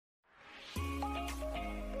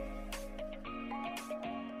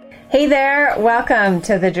Hey there, welcome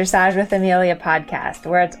to the Dressage with Amelia podcast,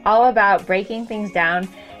 where it's all about breaking things down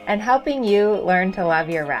and helping you learn to love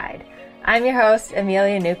your ride. I'm your host,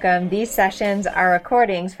 Amelia Newcomb. These sessions are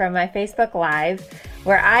recordings from my Facebook Live,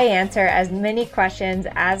 where I answer as many questions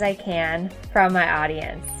as I can from my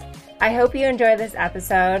audience. I hope you enjoy this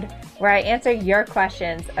episode where I answer your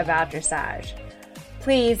questions about dressage.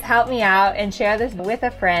 Please help me out and share this with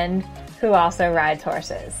a friend who also rides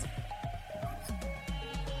horses.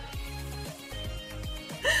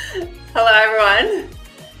 Hello, everyone.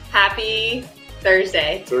 Happy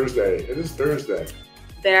Thursday. It is Thursday.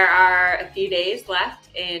 There are a few days left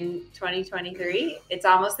in 2023. It's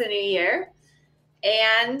almost the new year.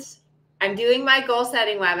 And I'm doing my goal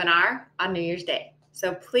setting webinar on New Year's Day.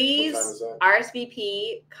 So please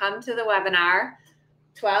RSVP, come to the webinar,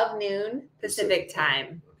 12 noon Pacific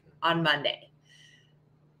time on Monday.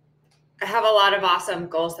 I have a lot of awesome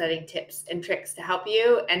goal setting tips and tricks to help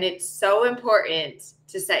you, and it's so important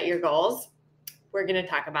to set your goals. We're going to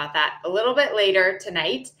talk about that a little bit later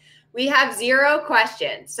tonight. We have 0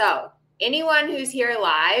 questions. So anyone who's here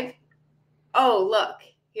live, oh, look,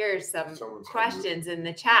 here's some questions in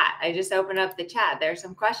the chat. I just opened up the chat. There's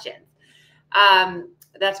some questions.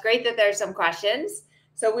 That's great that there's some questions.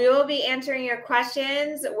 So we will be answering your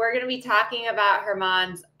questions. We're going to be talking about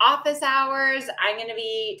Herman's office hours. I'm going to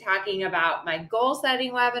be talking about my goal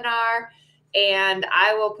setting webinar, and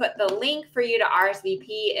I will put the link for you to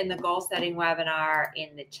RSVP in the goal setting webinar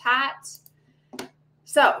in the chat.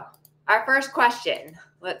 So our first question,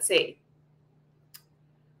 let's see.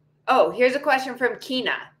 Oh, here's a question from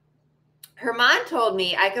Kina. Herman told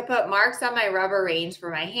me I could put marks on my rubber reins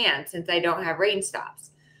for my hand since I don't have rein stops.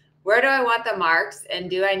 Where do I want the marks, and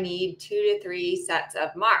do I need 2 to 3 sets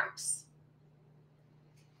of marks?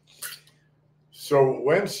 So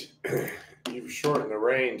once you've shortened the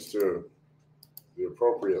reins to the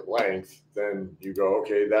appropriate length, then you go,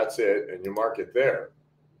 okay, that's it, and you mark it there.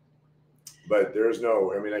 But there's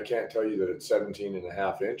no, I can't tell you that it's 17 and a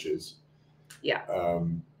half inches. Yeah.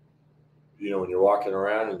 When you're walking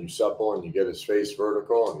around and you supple and you get his face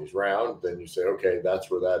vertical and he's round, then you say, okay,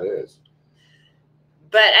 that's where that is.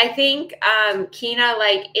 But I think, Kina,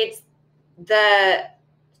 it's the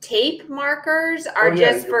tape markers are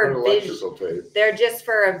just for visual tape. They're just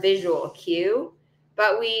for a visual cue.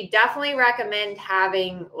 But we definitely recommend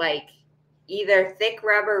having either thick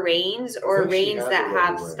rubber reins or reins that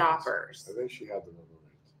have stoppers. I think she had the rubber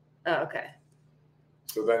reins. Oh, okay.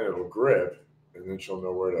 So then it'll grip, and then she'll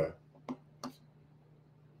know where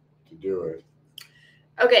to do it.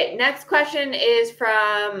 Okay, next question is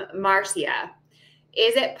from Marcia.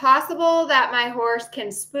 Is it possible that my horse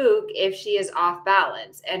can spook if she is off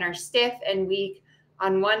balance and are stiff and weak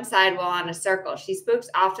on one side while on a circle? She spooks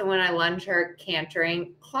often when I lunge her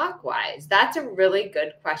cantering clockwise. That's a really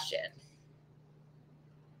good question.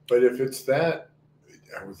 But if it's that,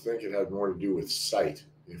 I would think it had more to do with sight,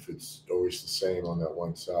 if it's always the same on that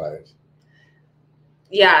one side.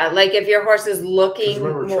 Yeah, if your horse is looking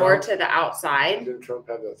more to the outside. Didn't Trump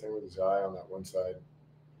have that thing with his eye on that one side?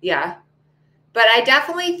 Yeah. But I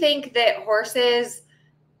definitely think that horses,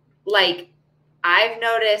 I've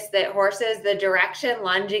noticed that horses, the direction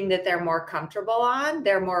lunging that they're more comfortable on,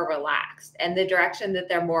 they're more relaxed. And the direction that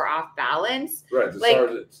they're more off balance, right,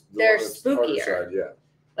 they're spookier. Side,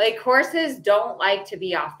 yeah. Horses don't like to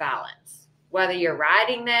be off balance, whether you're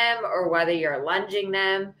riding them or whether you're lunging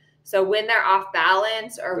them. So when they're off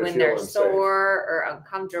balance or when they're sore or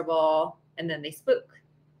uncomfortable, and then they spook.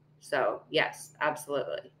 So yes,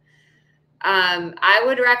 absolutely. I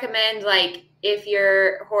would recommend if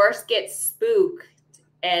your horse gets spooked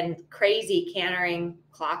and crazy cantering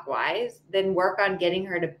clockwise, then work on getting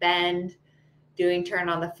her to bend, doing turn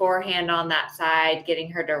on the forehand on that side,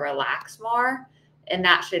 getting her to relax more. And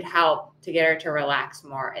that should help to get her to relax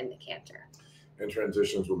more in the canter. And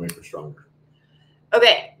transitions will make her stronger.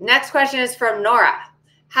 Okay, next question is from Nora.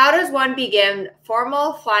 How does one begin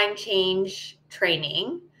formal flying change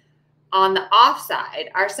training on the off side?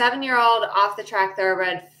 Our 7-year-old off the track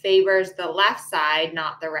thoroughbred favors the left side,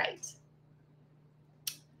 not the right.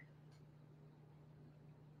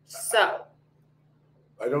 So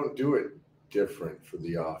I don't do it different for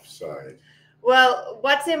the off side. Well,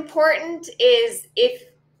 what's important is if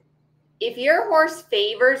your horse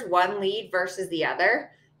favors one lead versus the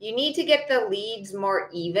other, you need to get the leads more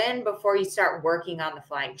even before you start working on the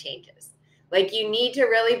flying changes. You need to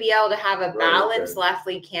really be able to have a balanced left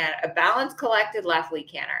lead canter, a balanced collected left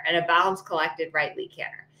lead canter, and a balanced collected right lead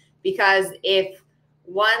canter. Because if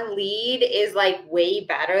one lead is way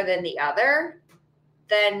better than the other,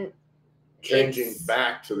 then changing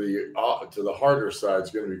back to the harder side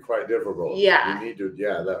is going to be quite difficult. Yeah. You need to,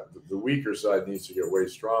 that the weaker side needs to get way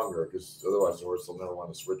stronger, because otherwise the horse will never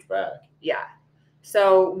want to switch back. Yeah.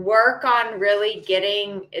 So work on really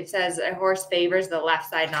getting, it says a horse favors the left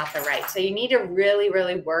side, not the right. So you need to really,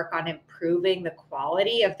 really work on improving the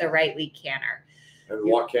quality of the right lead canter. And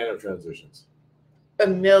walk canter transitions. A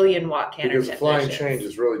million walk canter because transitions. The flying change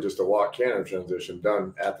is really just a walk canter transition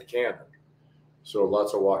done at the canter. So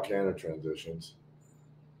lots of walk canter transitions.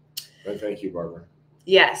 And thank you, Barbara.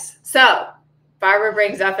 Yes. So Barbara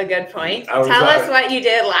brings up a good point. Tell us what you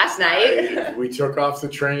did last night. We took off the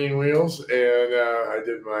training wheels, and I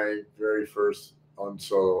did my very first on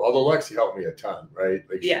solo. Although Lexi helped me a ton, right?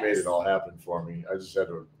 Like she made it all happen for me. I just had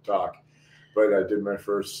to talk. But I did my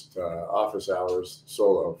first office hours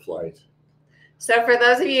solo flight. So for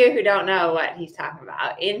those of you who don't know what he's talking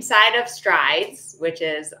about, inside of Strides, which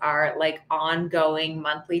is our like ongoing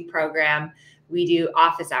monthly program, we do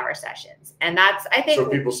office hour sessions. And that's, I think. So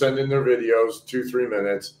people send in their videos, 2-3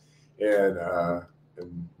 minutes, and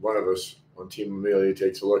one of us on Team Amelia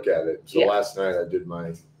takes a look at it. So last night I did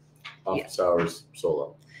my office hours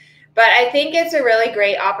solo. But I think it's a really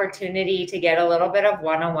great opportunity to get a little bit of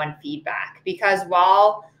one-on-one feedback, because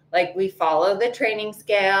while like we follow the training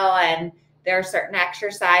scale and there are certain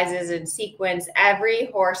exercises and sequence, every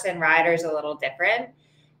horse and rider is a little different.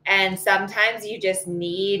 And sometimes you just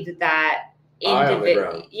need that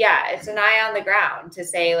individual. Yeah, it's an eye on the ground to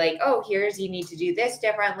say like, oh, you need to do this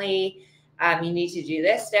differently. You need to do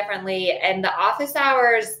this differently. And the office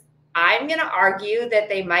hours, I'm going to argue that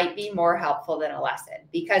they might be more helpful than a lesson,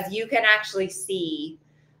 because you can actually see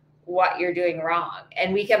what you're doing wrong.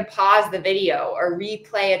 And we can pause the video or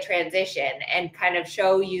replay a transition and kind of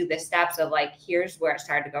show you the steps of like, here's where it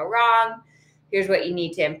started to go wrong. Here's what you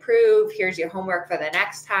need to improve. Here's your homework for the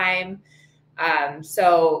next time.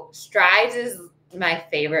 So Strides is my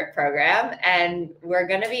favorite program, and we're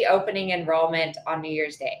going to be opening enrollment on New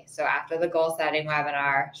Year's Day. So after the goal setting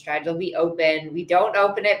webinar, Strides will be open. We don't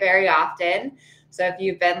open it very often. So if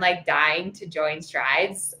you've been like dying to join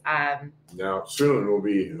Strides, now soon will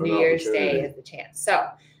be New Year's Day is the chance. So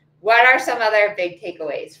what are some other big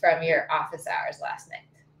takeaways from your office hours last night?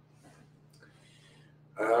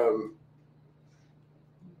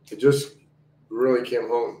 It just really came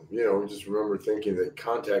home, just remember thinking that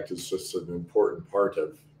contact is just an important part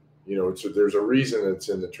of, there's a reason it's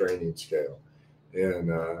in the training scale.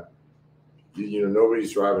 And,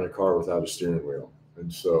 nobody's driving a car without a steering wheel.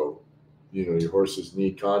 And so, your horses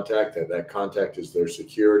need contact, and that contact is their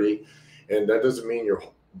security. And that doesn't mean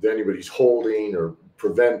anybody's holding or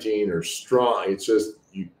preventing or strong. It's just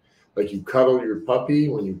you cuddle your puppy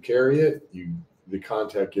when you carry it, the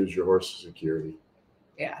contact gives your horse security.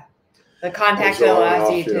 Yeah. The contact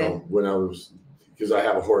allows you to. When I was, because I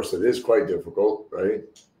have a horse that is quite difficult, right?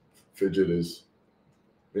 Fidget is,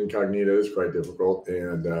 incognito is quite difficult.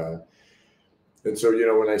 And so,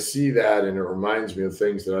 when I see that, and it reminds me of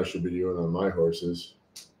things that I should be doing on my horses.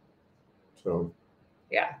 So,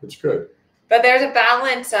 yeah, it's good. But there's a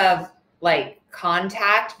balance of like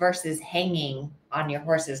contact versus hanging on your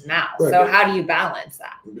horse's mouth. Right, so how do you balance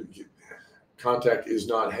that? Contact is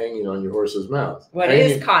not hanging on your horse's mouth. What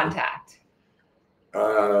is contact?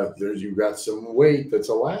 You've got some weight that's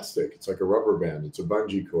elastic. It's like a rubber band. It's a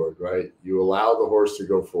bungee cord, right? You allow the horse to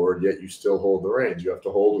go forward, yet you still hold the reins. You have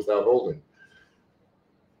to hold without holding.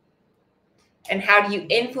 And how do you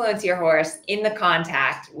influence your horse in the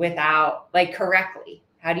contact without, like, correctly?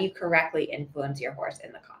 How do you correctly influence your horse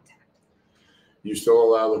in the contact? You still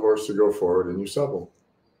allow the horse to go forward, and you supple.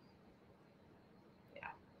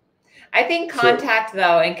 I think contact,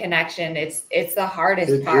 though, and connection, it's the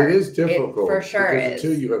hardest part. It is difficult. It for sure is.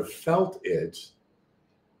 Until you have felt it,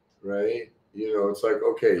 right? It's like,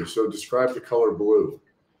 okay, so describe the color blue.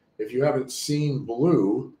 If you haven't seen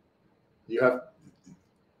blue, you have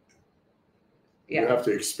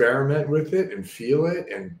to experiment with it and feel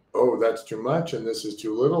it. And, oh, that's too much, and this is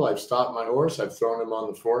too little. I've stopped my horse. I've thrown him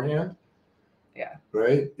on the forehand. Yeah.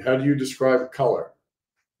 Right? How do you describe color?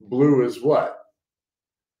 Blue is what?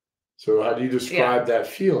 So how do you describe that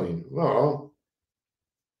feeling? Well,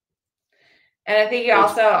 and I think you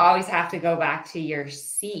also always have to go back to your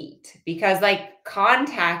seat, because like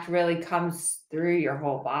contact really comes through your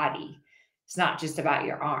whole body. It's not just about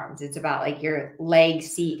your arms. It's about like your leg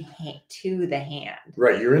seat to the hand.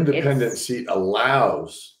 Right. Your independent seat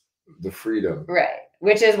allows the freedom. Right.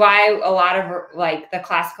 Which is why a lot of like the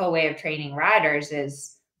classical way of training riders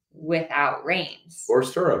is without reins. Or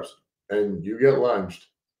stirrups. And you get lunged.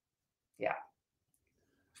 Yeah.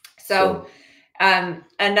 So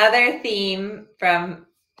another theme from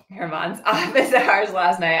Herman's office hours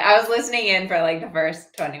last night. I was listening in for like the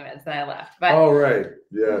first 20 minutes and I left. But oh, right.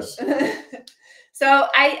 Yes. So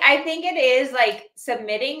I think it is like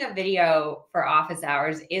submitting a video for office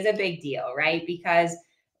hours is a big deal, right? Because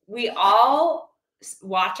we all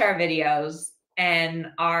watch our videos and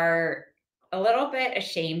are a little bit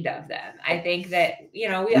ashamed of them. I think that, you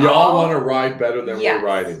know, we all want to ride better than yes. we're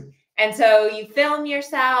riding. And so you film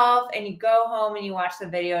yourself and you go home and you watch the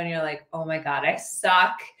video and you're like, oh my God, I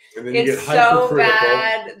suck. And then It's so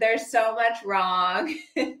bad. There's so much wrong.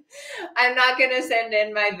 I'm not going to send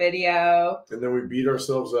in my video. And then we beat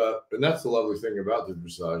ourselves up. And that's the lovely thing about the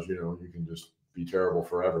dressage. You know, you can just be terrible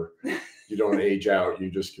forever. You don't age out. You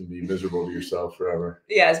just can be miserable to yourself forever.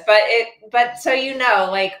 Yes. But so, you know,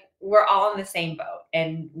 like we're all in the same boat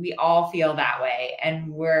and we all feel that way.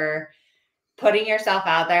 And we're putting yourself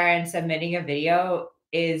out there and submitting a video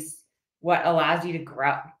is what allows you to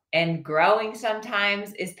grow. And growing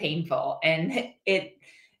sometimes is painful and it,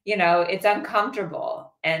 you know, it's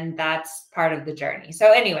uncomfortable and that's part of the journey.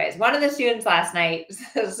 So anyways, one of the students last night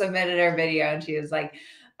submitted her video and she was like,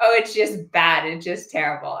 oh, it's just bad. It's just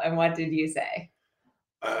terrible. And what did you say?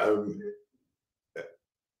 I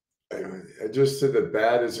just said that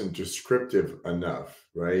bad isn't descriptive enough,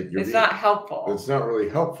 right? It's not helpful. It's not really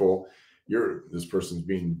helpful. This person's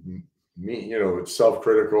being mean, you know, it's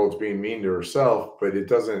self-critical, it's being mean to herself, but it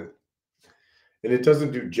doesn't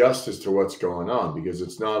do justice to what's going on because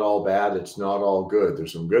it's not all bad, it's not all good.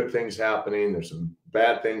 There's some good things happening, there's some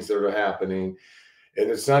bad things that are happening, and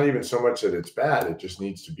it's not even so much that it's bad, it just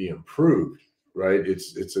needs to be improved, right?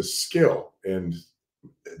 It's a skill, and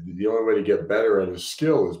the only way to get better at a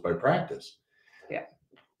skill is by practice. Yeah.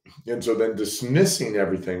 And so then dismissing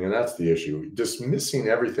everything, and that's the issue, dismissing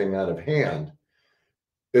everything out of hand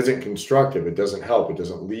isn't constructive. It doesn't help. It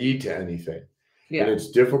doesn't lead to anything. Yeah. And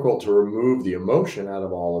it's difficult to remove the emotion out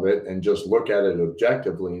of all of it and just look at it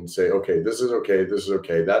objectively and say, okay, this is okay. This is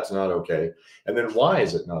okay. That's not okay. And then why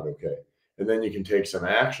is it not okay? And then you can take some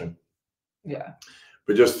action. Yeah.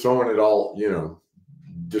 But just throwing it all, you know,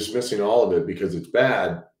 dismissing all of it because it's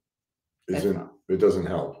bad it doesn't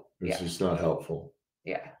help. It's just not helpful.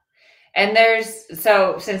 Yeah. And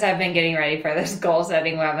so since I've been getting ready for this goal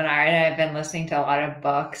setting webinar and I've been listening to a lot of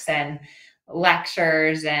books and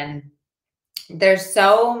lectures, and there's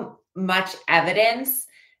so much evidence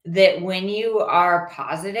that when you are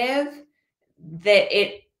positive, that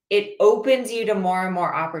it opens you to more and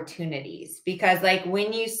more opportunities, because like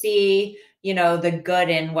when you see, you know, the good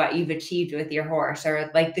in what you've achieved with your horse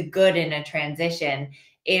or like the good in a transition,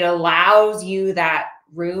 it allows you that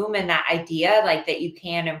room and that idea like that you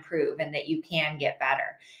can improve and that you can get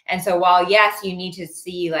better. And so while yes, you need to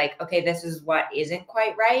see like, okay, this is what isn't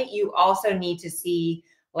quite right, you also need to see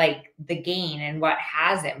like the gain and what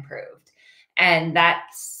has improved. And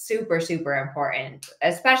that's super, super important,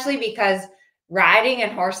 especially because riding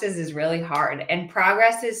and horses is really hard and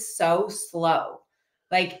progress is so slow.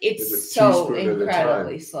 Like it's so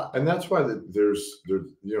incredibly slow. And that's why there's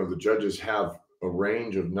you know, the judges have a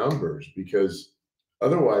range of numbers, because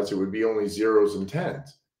otherwise it would be only zeros and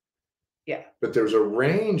tens. Yeah. But there's a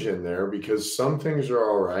range in there because some things are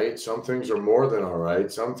all right. Some things are more than all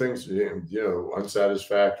right. Some things, you know,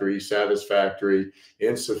 unsatisfactory, satisfactory,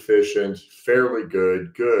 insufficient, fairly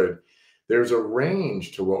good, good. There's a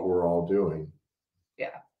range to what we're all doing.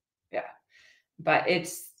 Yeah. Yeah. But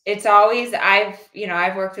it's always, I've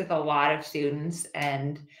worked with a lot of students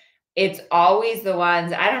and it's always the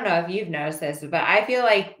ones, I don't know if you've noticed this, but I feel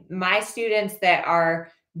like my students that are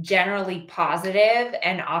generally positive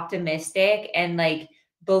and optimistic and like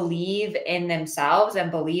believe in themselves and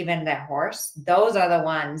believe in their horse, those are the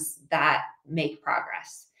ones that make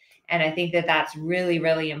progress. And I think that that's really,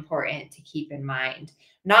 really important to keep in mind.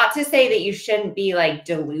 Not to say that you shouldn't be like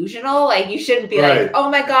delusional. Like you shouldn't be like, oh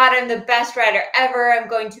my God, I'm the best rider ever. I'm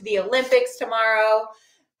going to the Olympics tomorrow.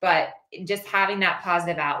 But just having that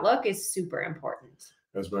positive outlook is super important.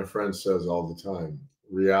 As my friend says all the time,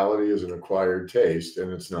 reality is an acquired taste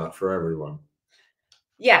and it's not for everyone.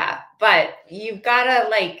 Yeah, but you've got to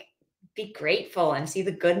like be grateful and see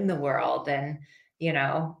the good in the world and, you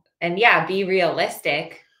know, and yeah, be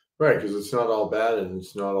realistic. Right, because it's not all bad and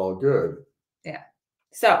it's not all good. Yeah.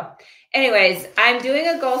 So anyways, I'm doing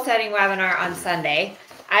a goal setting webinar on Sunday.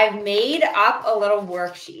 I've made up a little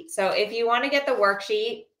worksheet. So if you want to get the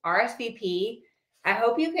worksheet, RSVP, I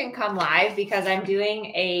hope you can come live because I'm doing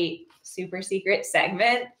a super secret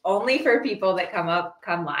segment only for people that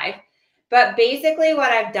come live. But basically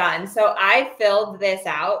what I've done, so I filled this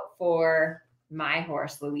out for my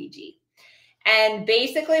horse, Luigi. And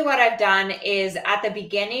basically what I've done is at the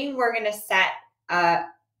beginning, we're going to set a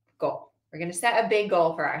goal. We're going to set a big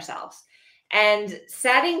goal for ourselves. And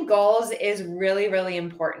setting goals is really, really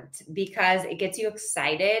important because it gets you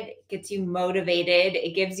excited, it gets you motivated,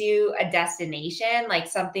 it gives you a destination, like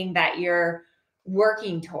something that you're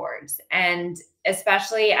working towards. And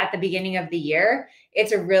especially at the beginning of the year,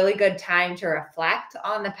 it's a really good time to reflect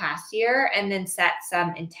on the past year and then set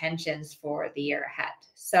some intentions for the year ahead.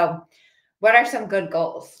 So, what are some good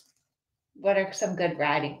goals? What are some good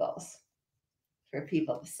riding goals for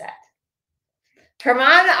people to set?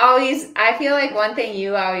 Herman always, I feel like one thing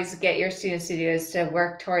you always get your students to do is to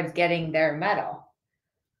work towards getting their medal.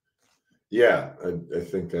 Yeah, I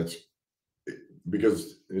think that's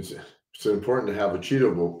because it's important to have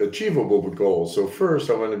achievable goals. So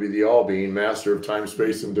first, I want to be the all-being master of time,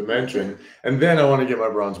 space, and dimension, and then I want to get my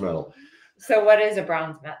bronze medal. So what is a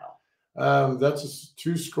bronze medal? That's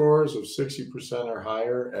 2 scores of 60% or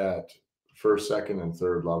higher at first, second, and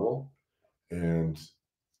third level, and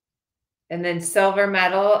then silver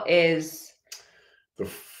medal is the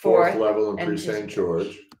fourth level in pre-St.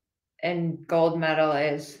 George. And gold medal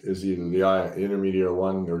is either the intermediate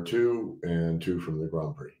 1 or 2 and 2 from the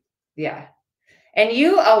Grand Prix. Yeah. And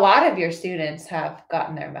a lot of your students have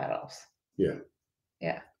gotten their medals. Yeah.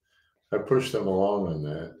 Yeah. I pushed them along on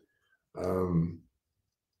that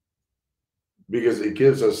because it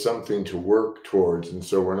gives us something to work towards. And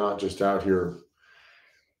so we're not just out here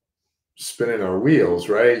spinning our wheels,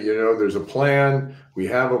 right? There's a plan. We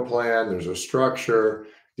have a plan. There's a structure.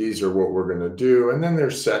 These are what we're going to do. And then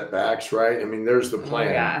there's setbacks, right? I mean, there's the plan.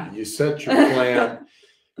 Oh, yeah. You set your plan,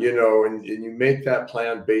 and you make that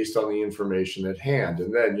plan based on the information at hand.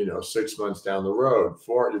 And then, 6 months down the road,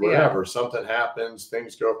 whatever, something happens,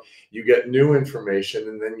 things go, you get new information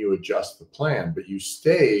and then you adjust the plan, but you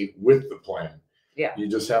stay with the plan. Yeah. You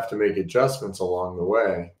just have to make adjustments along the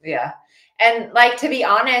way. Yeah. And to be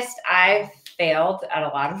honest, I've failed at a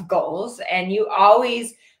lot of goals. And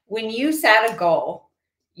when you set a goal,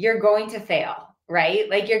 you're going to fail, right?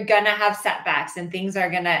 Like you're going to have setbacks and things are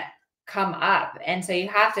going to come up. And so you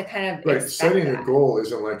have to kind of right. Setting a goal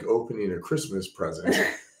isn't like opening a Christmas present.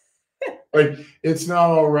 Like it's not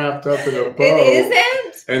all wrapped up in a bow. It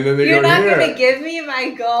isn't. And then you're not going to give me my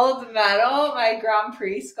gold medal, my Grand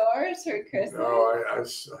Prix scores for Christmas. No,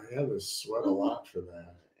 I had to sweat a lot for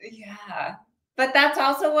that. Yeah. But that's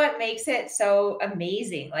also what makes it so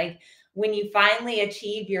amazing. Like when you finally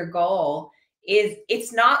achieve your goal,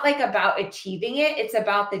 it's not like about achieving it. It's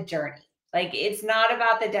about the journey. Like it's not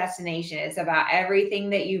about the destination. It's about everything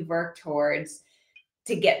that you've worked towards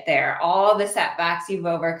to get there. All the setbacks you've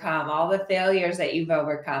overcome, all the failures that you've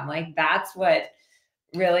overcome. Like that's what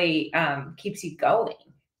really keeps you going.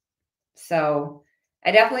 So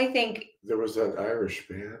I definitely think there was that Irish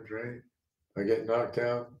band, right? I get knocked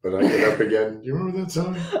down, but I get up again. Do you remember that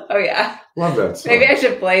song? Oh, yeah. Love that song. Maybe I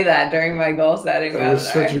should play that during my goal setting. That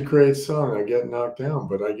was such a great song. I get knocked down,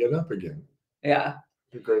 but I get up again. Yeah.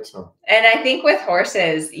 It's a great song. And I think with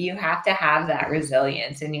horses, you have to have that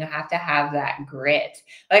resilience and you have to have that grit.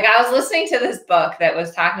 Like I was listening to this book that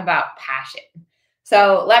was talking about passion.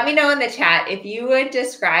 So let me know in the chat if you would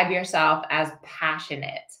describe yourself as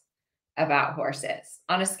passionate about horses.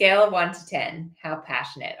 On a scale of 1 to 10, how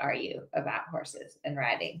passionate are you about horses and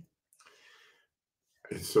riding?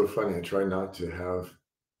 It's so funny. I try not to have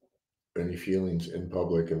any feelings in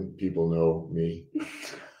public and people know me.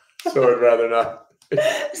 So I'd rather not.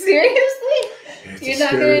 Seriously? It's You're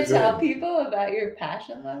not going to tell people about your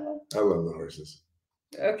passion level? I love the horses.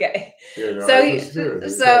 Okay.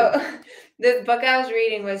 So the book I was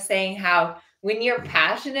reading was saying how when you're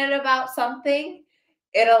passionate about something,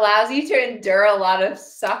 it allows you to endure a lot of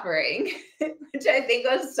suffering, which I think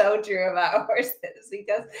was so true about horses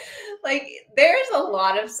because like there's a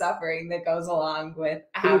lot of suffering that goes along with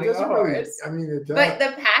having a horse. It does. But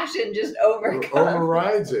the passion just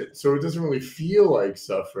overrides it. So it doesn't really feel like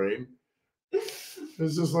suffering.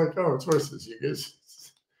 It's just like, oh, it's horses. You guys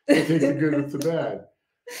take the good with the bad.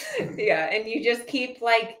 Yeah. And you just keep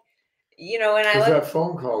like, and I was that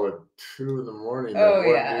phone call at 2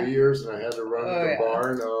 a.m. New Year's, and I had to run to the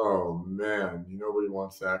barn. Oh man, nobody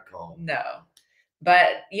wants that call. No,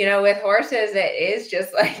 but with horses, it is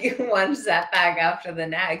just like one setback after the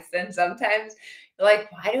next, and sometimes you're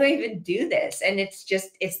like, why do I even do this? And it's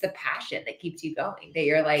the passion that keeps you going. That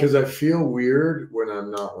you're like, because I feel weird when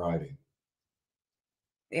I'm not riding.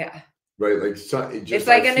 Yeah. Right, like it's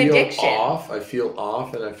like an addiction. I feel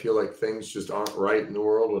off, and I feel like things just aren't right in the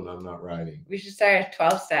world when I'm not riding. We should start a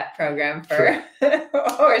 12-step program for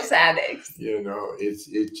horse addicts.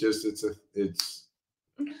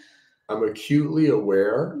 I'm acutely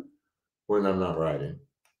aware when I'm not riding.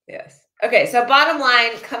 Yes. Okay, so bottom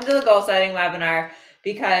line, come to the goal setting webinar.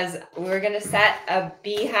 because we're going to set a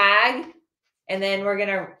BHAG and then we're going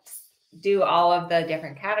to do all of the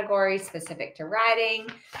different categories specific to riding.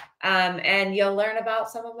 And you'll learn about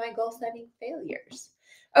some of my goal setting failures.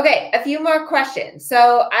 Okay, a few more questions.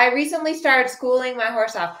 So I recently started schooling my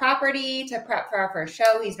horse off property to prep for our first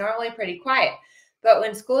show. He's normally pretty quiet, but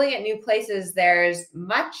when schooling at new places, there's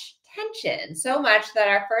much tension, so much that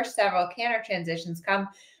our first several canter transitions come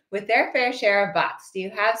with their fair share of bucks. Do you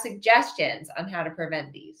have suggestions on how to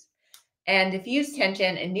prevent these and diffuse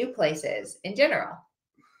tension in new places in general?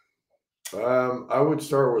 I would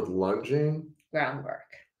start with lunging. Groundwork.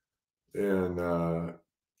 And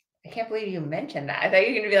I can't believe you mentioned that. I thought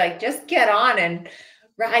you were going to be like, just get on and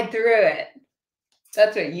ride through it.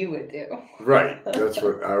 That's what you would do. Right. That's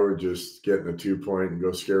what I would just get in the 2-point and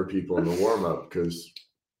go scare people in the warm-up, because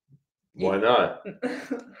why not?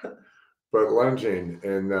 But lunging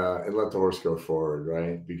and let the horse go forward,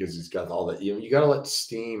 right? Because he's got all that, you got to let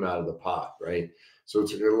steam out of the pot, right? So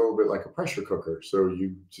it's a little bit like a pressure cooker. So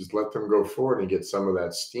you just let them go forward and get some of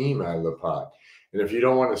that steam out of the pot. And if you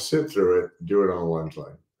don't want to sit through it, do it on a lunge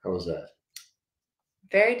line. How was that?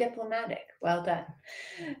 Very diplomatic. Well done.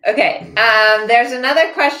 Okay. There's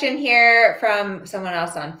another question here from someone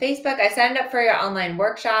else on Facebook. I signed up for your online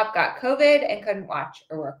workshop, got COVID, and couldn't watch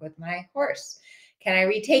or work with my horse. Can I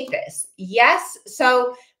retake this? Yes.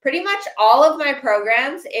 So pretty much all of my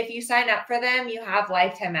programs, if you sign up for them, you have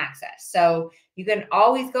lifetime access. So you can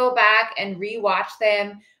always go back and rewatch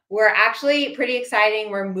them. We're actually pretty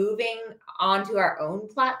exciting. We're moving onto our own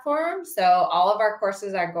platform. So all of our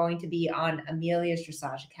courses are going to be on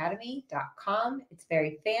ameliasdressageacademy.com. It's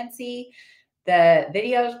very fancy. The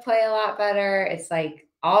videos play a lot better. It's like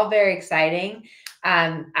all very exciting.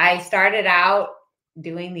 I started out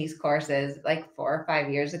doing these courses like 4 or 5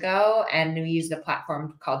 years ago, and we used a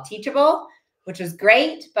platform called Teachable, which was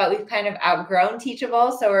great, but we've kind of outgrown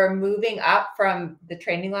Teachable. So we're moving up from the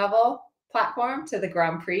training level platform to the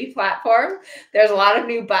Grand Prix platform. There's a lot of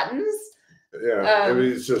new buttons. Yeah, I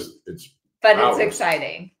mean, but it's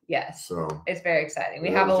exciting. Yes. So it's very exciting.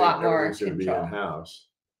 We have a lot more control. Be in-house.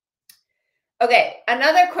 Okay,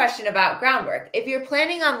 another question about groundwork. If you're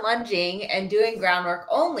planning on lunging and doing groundwork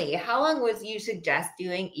only, how long would you suggest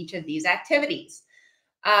doing each of these activities?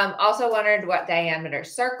 Also wondered what diameter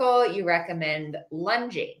circle you recommend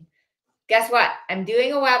lunging. Guess what? I'm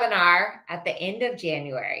doing a webinar at the end of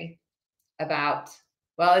January about,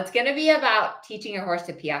 well, it's going to be about teaching your horse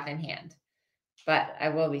to pee off in hand, but I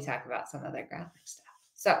will be talking about some other groundwork stuff.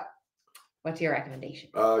 So what's your recommendation?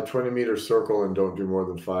 20-meter circle, and don't do more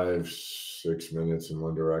than 5-6 minutes in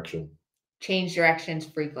one direction. Change directions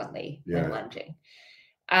frequently when lunging.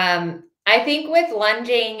 I think with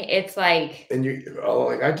lunging, it's like, and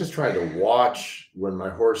I just try to watch when my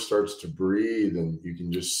horse starts to breathe, and you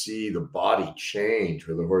can just see the body change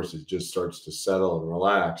where the horse just starts to settle and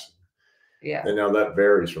relax. Yeah. And now that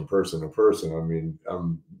varies from person to person. I mean,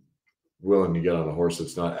 I'm willing to get on a horse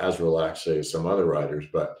that's not as relaxed, say, as some other riders,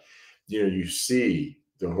 but you see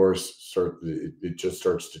the horse it just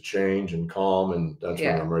starts to change and calm, and that's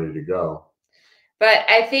when I'm ready to go. But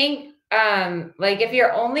I think like if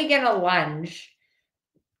you're only going to lunge,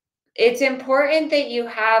 it's important that you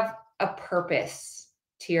have a purpose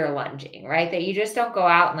to your lunging, right? That you just don't go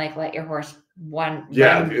out and like let your horse run it's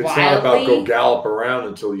wildly. Not about go gallop around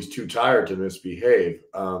until he's too tired to misbehave.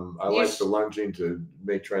 I like the lunging to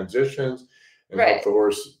make transitions and help the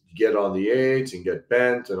horse get on the aids and get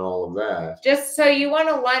bent and all of that. Just so you want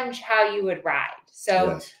to lunge how you would ride.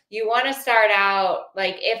 So you want to start out,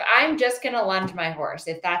 like if I'm just going to lunge my horse,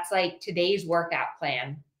 if that's like today's workout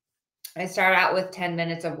plan, I start out with 10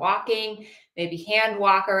 minutes of walking, maybe hand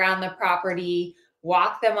walk around the property,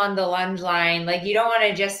 walk them on the lunge line. Like you don't want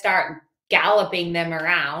to just start galloping them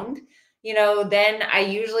around. Then I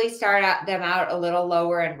usually start them out a little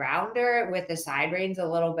lower and rounder with the side reins a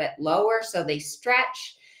little bit lower so they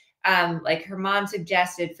stretch. Like Herman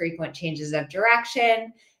suggested, frequent changes of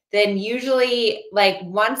direction. Then usually, like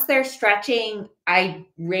once they're stretching, I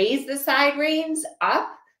raise the side reins up,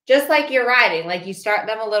 just like you're riding. Like you start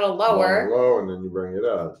them a little lower. Low, and then you bring it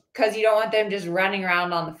up. Because you don't want them just running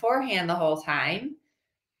around on the forehand the whole time.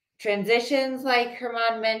 Transitions, like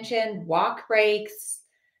Herman mentioned, walk breaks.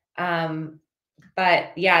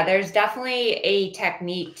 But yeah, there's definitely a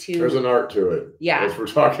technique to. There's an art to it. Yeah. As we're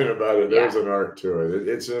talking about it, there's an art to it.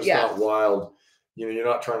 It's just not wild. You're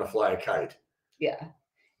not trying to fly a kite. Yeah.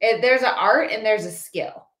 There's an art and there's a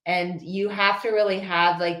skill. And you have to really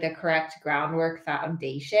have like the correct groundwork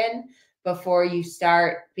foundation before you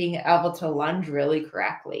start being able to lunge really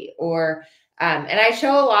correctly. Or, and I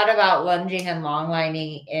show a lot about lunging and long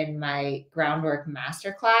lining in my groundwork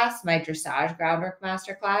masterclass, my dressage groundwork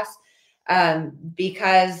masterclass,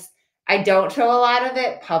 because I don't show a lot of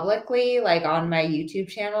it publicly, like on my YouTube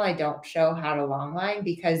channel. I don't show how to long line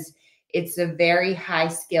because it's a very high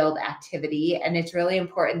skilled activity. And it's really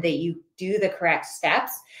important that you do the correct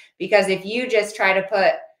steps, because if you just try to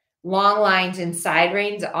put long lines and side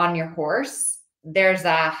reins on your horse, there's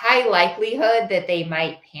a high likelihood that they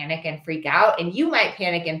might panic and freak out, and you might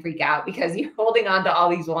panic and freak out because you're holding on to all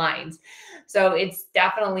these lines. So it's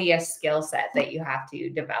definitely a skill set that you have to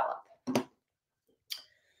develop.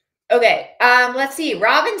 Okay, let's see.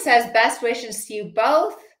 Robin says, best wishes to you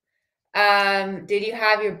both. Did you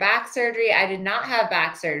have your back surgery? I did not have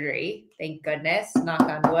back surgery. Thank goodness. Knock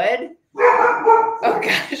on wood. Oh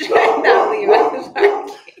gosh. No,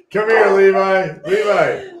 Levi. Come here, Levi.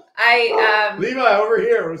 Levi, over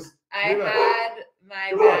here. I had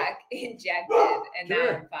my back injected, and now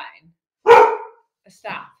I'm fine.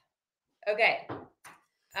 Stop. Okay.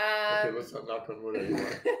 Okay, let's not knock on wood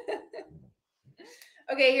anymore.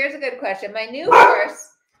 Okay, here's a good question. My new horse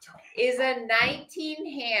is a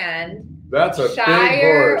 19-hand That's a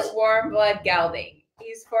Shire big horse. warm blood gelding.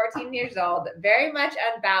 He's 14 years old, very much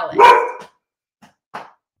unbalanced.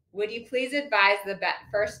 Would you please advise the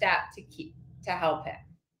first step to help him?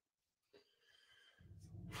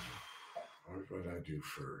 What would I do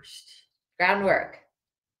first? Groundwork.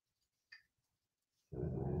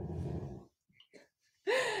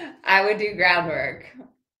 I would do groundwork.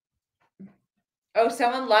 Oh,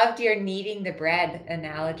 someone loved your kneading the bread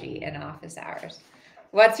analogy in office hours.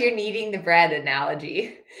 What's your kneading the bread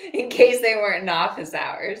analogy in case they weren't in office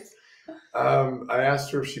hours? I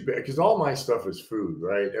asked her if she, because all my stuff is food,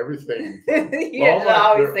 right? Everything. They're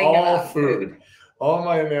all food. All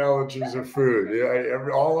my analogies are food. Yeah,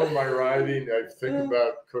 all of my writing, I think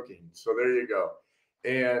about cooking. So there you go.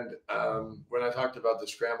 And when I talked about the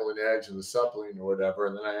scrambled eggs and the suppling or whatever,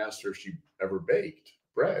 and then I asked her if she ever baked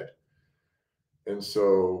bread. And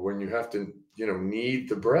so when you have to, knead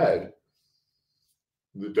the bread,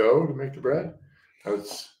 the dough to make the bread,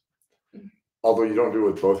 although you don't do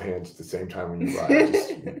it with both hands at the same time when you ride.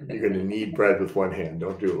 You're going to knead bread with one hand.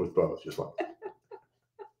 Don't do it with both. Just one.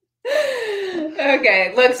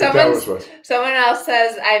 Okay. Look, someone else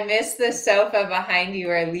says, I miss the sofa behind you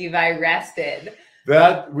where Levi rested.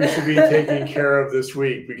 That we should be taking care of this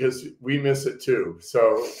week because we miss it too.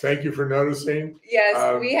 So thank you for noticing.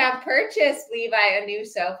 Yes, we have purchased Levi a new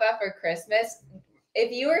sofa for Christmas.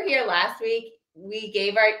 If you were here last week, we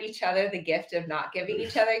gave each other the gift of not giving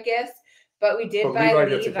each other gifts, but we did buy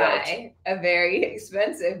Levi a very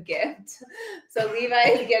expensive gift. So Levi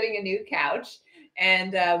is getting a new couch,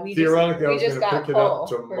 and we just got pick it up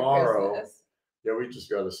tomorrow. Yeah, we just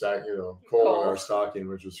got a coal in our stocking,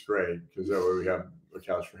 which was great because that way we have a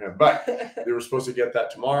couch for him. But they were supposed to get that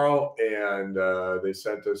tomorrow, and they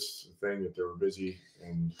sent us a thing that they were busy,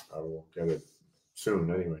 and I will get it soon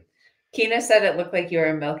anyway. Kina said it looked like you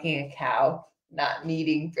were milking a cow, not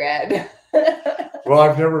kneading bread. Well,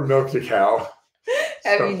 I've never milked a cow.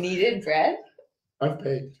 Have you kneaded bread? I've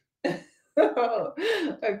baked. Oh,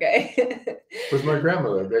 okay. With my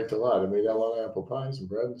grandmother, I baked a lot. I made a lot of apple pies and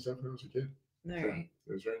bread and stuff when I was a kid. All right.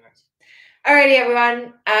 It was very nice. All righty,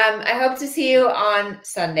 everyone. I hope to see you on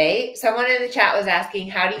Sunday. Someone in the chat was asking,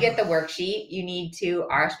 how do you get the worksheet? You need to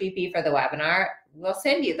RSVP for the webinar. We'll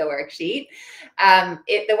send you the worksheet.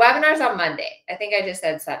 The webinar's on Monday. I think I just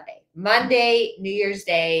said Sunday. Monday, New Year's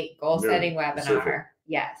Day, goal-setting webinar. Super.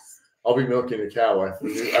 Yes. I'll be milking a cow.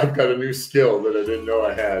 I've got a new skill that I didn't know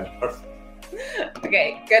I had.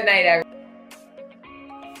 Okay. Good night, everyone.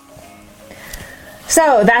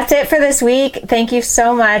 So that's it for this week. Thank you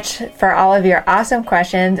so much for all of your awesome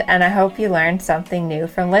questions, and I hope you learned something new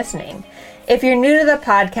from listening. If you're new to the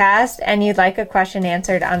podcast and you'd like a question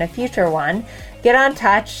answered on a future one, get on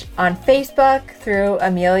touch on Facebook through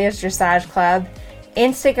Amelia's Dressage Club,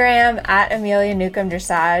 Instagram at Amelia Newcomb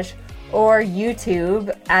Dressage, or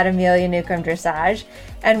YouTube at Amelia Newcomb Dressage,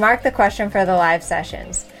 and mark the question for the live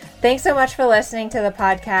sessions. Thanks so much for listening to the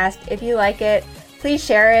podcast. If you like it, please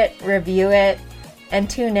share it, review it, and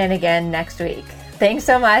tune in again next week. Thanks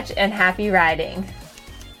so much and happy riding.